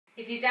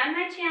If you've done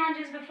my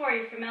challenges before,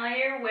 you're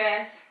familiar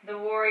with the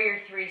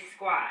Warrior 3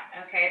 squat,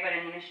 okay? But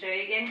I'm going to show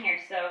you again here.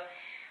 So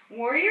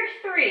Warrior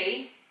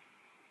 3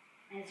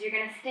 is you're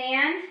going to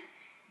stand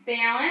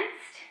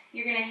balanced.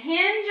 You're going to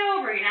hinge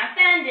over. You're not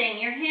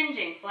bending. You're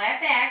hinging.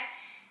 Flat back.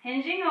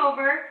 Hinging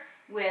over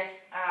with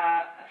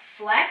a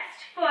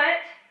flexed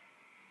foot,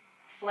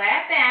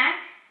 flat back,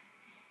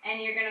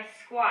 and you're going to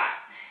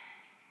squat.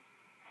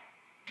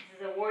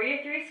 This is a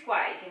Warrior 3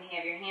 squat. You can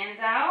have your hands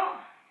out.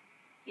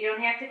 You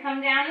don't have to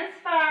come down as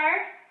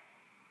far.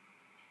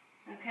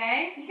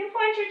 Okay? You can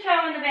point your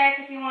toe in the back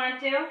if you want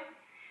to.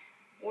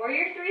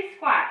 Warrior 3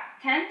 squat.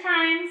 10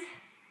 times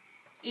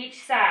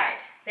each side.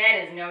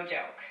 That is no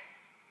joke.